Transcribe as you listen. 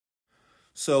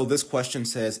So this question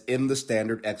says, in the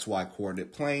standard XY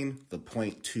coordinate plane, the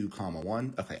point 2, comma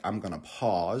 1. Okay, I'm going to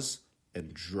pause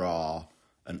and draw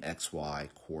an XY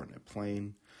coordinate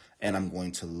plane. And I'm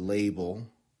going to label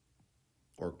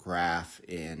or graph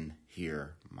in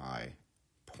here my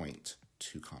point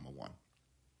 2, comma 1.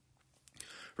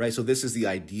 Right, so this is the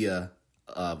idea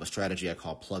of a strategy I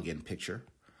call plug-in picture.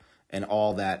 And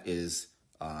all that is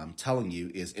telling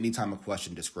you is anytime a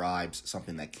question describes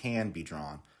something that can be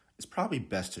drawn, it's probably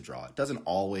best to draw it.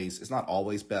 It's not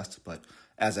always best, but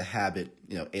as a habit,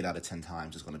 8 out of 10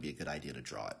 times is going to be a good idea to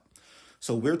draw it.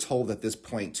 So we're told that this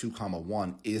point 2, comma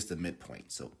 1 is the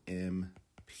midpoint. So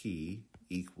MP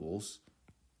equals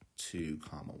 2,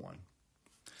 comma 1.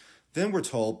 Then we're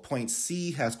told point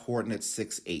C has coordinates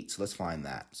 6, 8. So let's find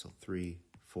that. So 3,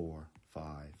 4, 5,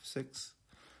 6,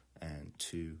 and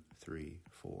 2, 3,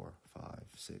 4, 5,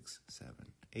 6, 7,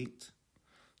 8.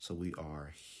 So we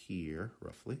are here,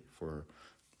 roughly, for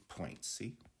point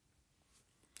C.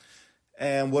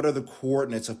 And what are the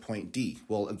coordinates of point D?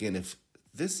 Well, again, if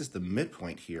this is the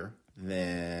midpoint here,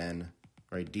 then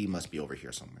D must be over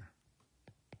here somewhere.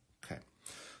 Okay.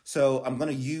 So I'm going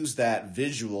to use that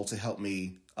visual to help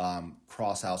me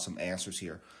cross out some answers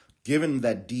here. Given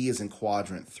that D is in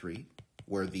quadrant 3,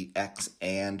 where the X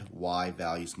and Y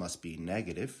values must be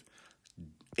negative,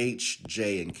 H,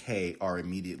 J, and K are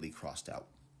immediately crossed out.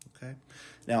 Okay.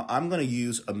 Now I'm going to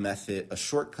use a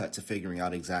shortcut to figuring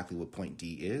out exactly what point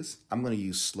D is. I'm going to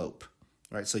use slope.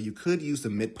 Right. So you could use the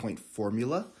midpoint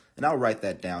formula, and I'll write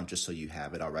that down just so you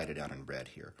have it. I'll write it down in red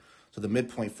here. So the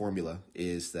midpoint formula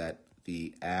is that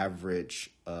the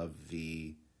average of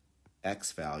the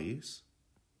X values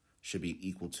should be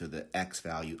equal to the X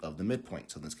value of the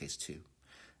midpoint. So in this case, 2.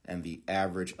 And the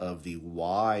average of the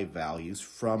Y values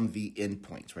from the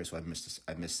endpoints, right? So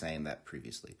I missed saying that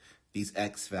previously. These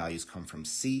X values come from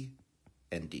C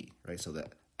and D, right? So the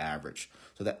average.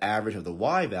 So the average of the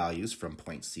Y values from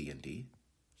point C and D,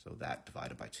 so that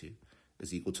divided by 2,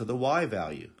 is equal to the Y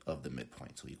value of the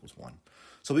midpoint, so equals 1.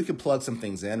 So we can plug some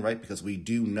things in, right? Because we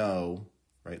do know,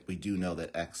 right? We do know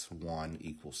that X1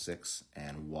 equals 6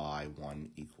 and Y1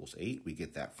 equals 8. We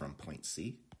get that from point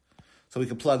C. So we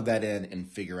can plug that in and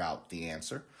figure out the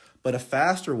answer. But a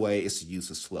faster way is to use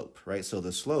the slope, right? So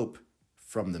the slope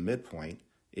from the midpoint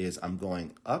is I'm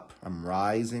going up, I'm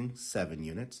rising 7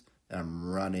 units, and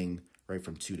I'm running right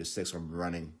from 2 to 6, I'm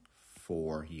running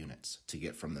 4 units to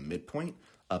get from the midpoint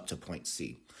up to point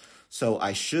C. So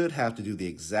I should have to do the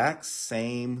exact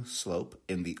same slope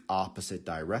in the opposite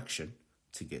direction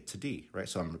to get to D, right?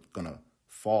 So I'm going to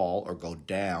fall or go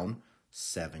down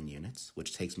 7 units,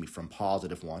 which takes me from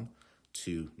positive 1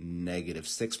 to negative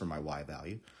 6 for my Y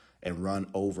value, and run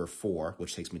over 4,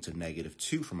 which takes me to negative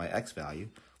 2 for my X value,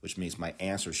 which means my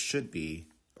answer should be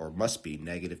or must be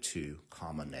negative 2,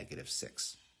 comma negative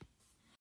 6.